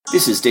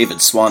This is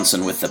David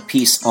Swanson with the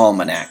Peace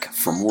Almanac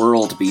from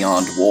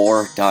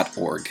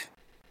worldbeyondwar.org.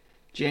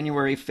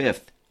 January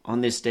 5th.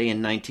 On this day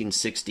in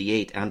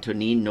 1968,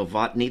 Antonín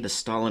Novotný, the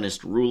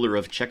Stalinist ruler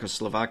of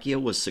Czechoslovakia,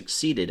 was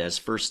succeeded as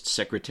first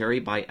secretary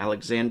by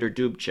Alexander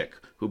Dubček,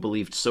 who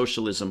believed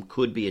socialism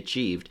could be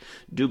achieved.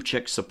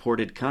 Dubček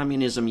supported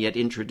communism, yet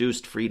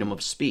introduced freedom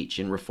of speech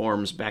in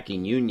reforms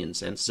backing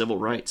unions and civil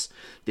rights.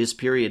 This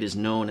period is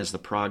known as the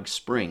Prague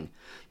Spring.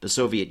 The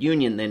Soviet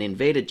Union then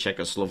invaded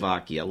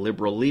Czechoslovakia.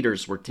 Liberal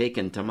leaders were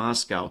taken to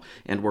Moscow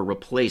and were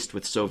replaced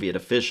with Soviet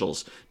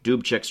officials.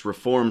 Dubček's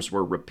reforms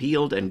were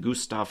repealed, and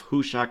Gustav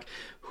Hušák,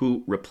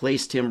 who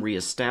replaced him,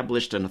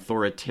 reestablished an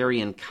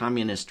authoritarian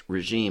communist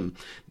regime.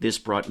 This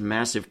brought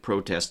massive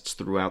protests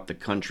throughout the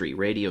country.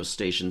 Radio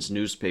stations,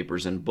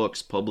 newspapers, and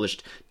books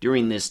published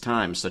during this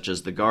time, such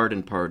as The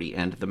Garden Party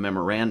and The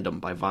Memorandum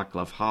by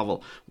Václav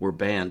Havel, were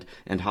banned,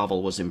 and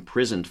Havel was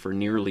imprisoned for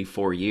nearly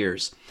 4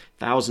 years.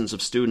 Thousands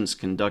of students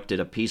conducted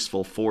a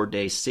peaceful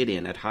 4-day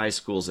sit-in at high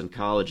schools and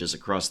colleges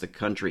across the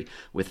country,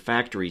 with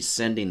factories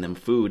sending them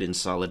food in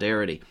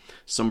solidarity.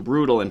 Some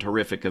brutal and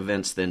horrific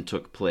events then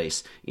took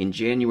place. In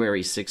January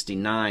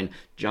 1969,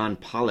 John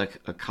Pollock,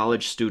 a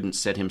college student,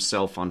 set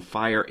himself on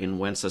fire in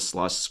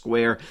Wenceslas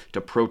Square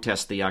to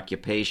protest the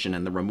occupation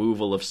and the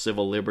removal of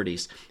civil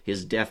liberties.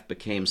 His death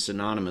became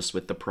synonymous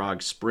with the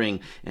Prague Spring,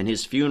 and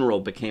his funeral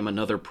became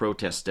another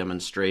protest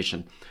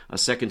demonstration. A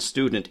second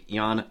student,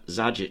 Jan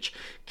Zajic,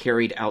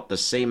 carried out the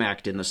same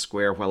act in the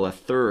square, while a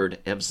third,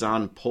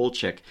 Evžen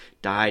Polček,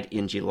 died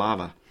in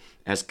Jihlava.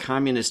 As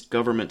communist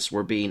governments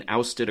were being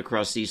ousted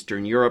across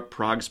Eastern Europe,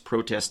 Prague's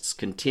protests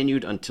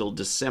continued until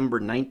December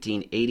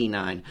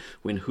 1989,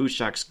 when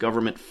Hušák's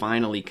government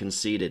finally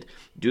conceded.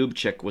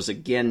 Dubček was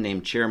again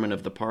named chairman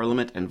of the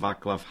parliament, and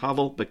Václav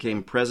Havel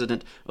became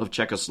president of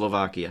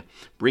Czechoslovakia.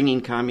 Bringing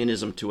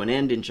communism to an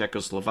end in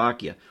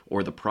Czechoslovakia,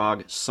 or the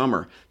Prague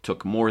Summer,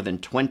 took more than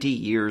 20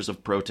 years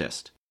of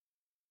protest.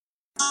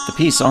 The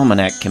Peace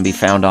Almanac can be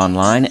found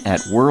online at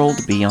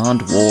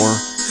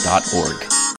worldbeyondwar.org.